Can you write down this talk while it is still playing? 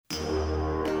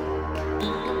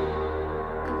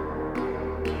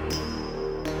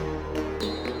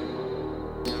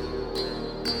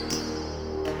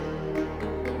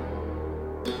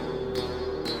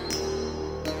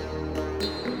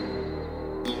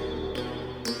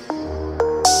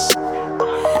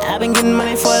I've been getting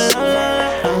money for a long,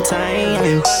 long, long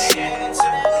time.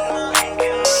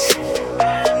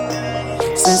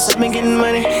 Since I've been getting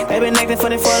money, they been acting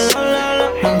funny for a long, long,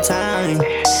 long, long time.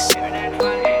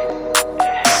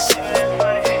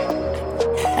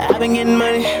 I've been getting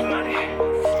money,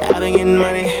 I've been getting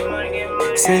money.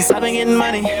 Since I've been getting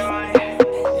money,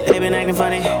 they been acting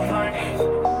funny.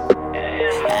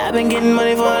 I've been getting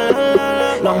money for a long,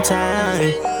 long, long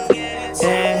time.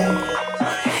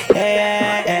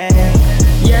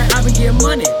 Yeah, I've been getting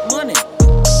money.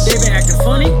 They been acting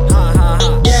funny.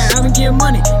 Yeah, I've been getting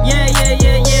money. Yeah,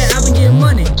 I've been getting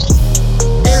money.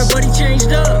 Everybody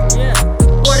changed up.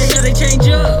 Why the hell they change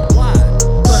up?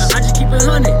 But I just keep it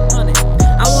 100.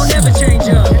 I won't ever change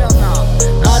up.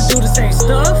 I'll do the same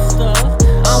stuff.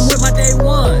 I'm with my day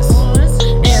ones.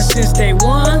 And since day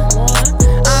one,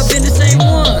 I've been the same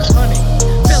one.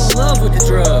 Fell in love with the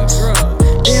drugs.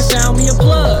 Then found me a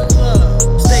plug.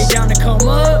 Stay down to come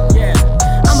up.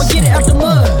 I'ma get it out the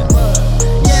mud.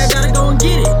 Yeah, I gotta go and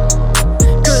get it.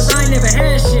 Cause I ain't never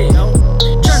had shit.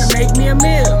 Tryna make me a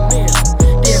meal.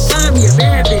 Then find me a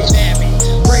bad bitch.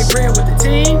 Break bread with the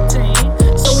team.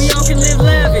 So we all can live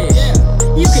lavish.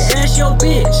 You can ask your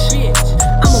bitch.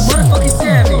 I'm a motherfucking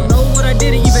savage. Don't know what I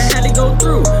didn't even had to go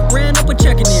through. Ran up a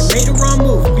check and then made the wrong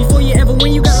move. Before you ever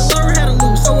win, you gotta learn how to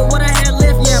lose. So with what I had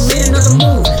left, yeah, I made another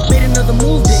move.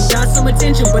 Then got some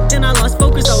attention, but then I lost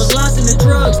focus. I was lost in the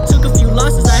drugs. Took a few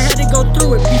losses, I had to go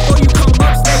through it. Before you come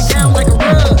up, stay down like a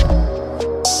rug.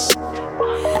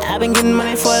 I've been getting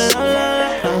money for a long,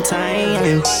 long, long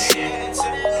time.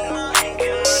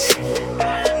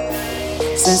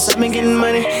 Since I've been getting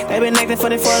money, they been acting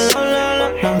funny for a long, long,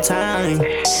 long, long time.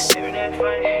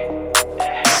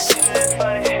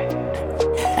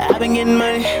 I've been getting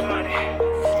money,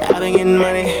 I've been getting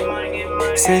money.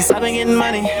 Since I've been getting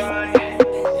money,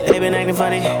 they been acting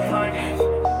funny.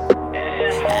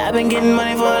 I've been getting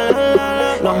money for a long,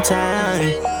 long, long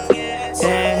time.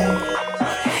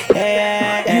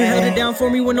 You held it down for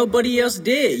me when nobody else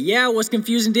did. Yeah, I was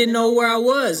confused and didn't know where I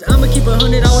was. I'ma keep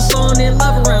 100, I was falling in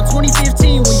love around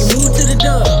 2015 when you moved to the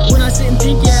dub. When I sit and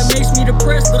think, yeah, it makes me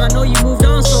depressed, but I know you moved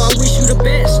on, so I wish you the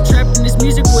best. Trapped in this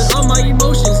music with all my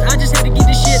emotions, I just had to get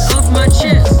this shit off my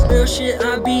chest. Real shit,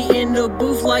 I be in the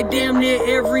booth like damn near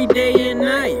every day and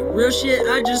night. Real shit,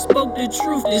 I just spoke the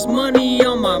truth. This money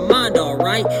on my mind,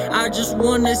 alright. I just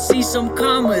wanna see some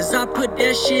commas. I put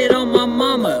that shit on my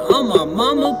mama. On my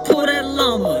mama, pull that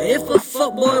llama. If a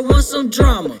fuckboy wants some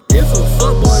drama, if a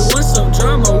fuckboy wants some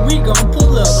drama, we gon'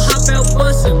 pull up, hop out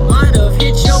bustin'. Might have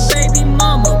hit your baby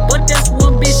mama, but that's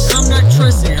one bitch I'm not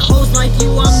trusting. Hoes like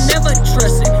you, I'm never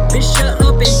trusting. Bitch, shut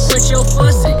up and quit your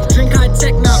fussing. Drink high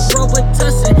tech, not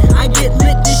Robitussin. I get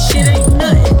lit, this shit ain't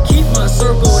nothing. Keep my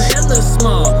circle hella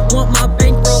small. Want my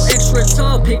bankroll extra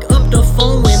tall. Pick up the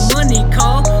phone when money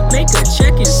call. Make a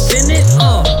check and spend it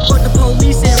all. Fuck the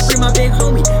police and free my big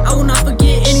homie. I will not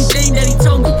forget anything that he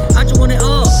told me. I just want it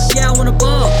all. Yeah, I wanna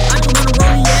ball. I just wanna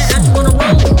roll it. Yeah, I just wanna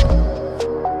roll it.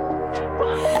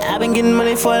 I've been getting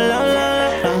money for a long,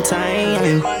 long, long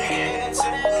time.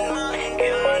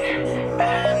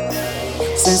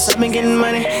 Since I've been getting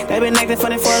money, they been acting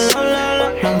funny for a long, long,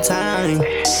 long, long time.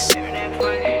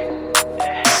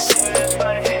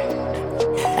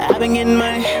 I've been getting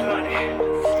money,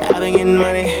 I've been getting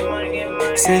money.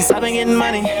 Since I've been getting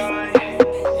money,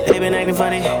 they been acting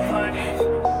funny.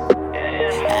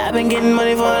 I've been getting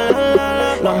money for a long,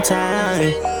 long, long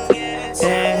time.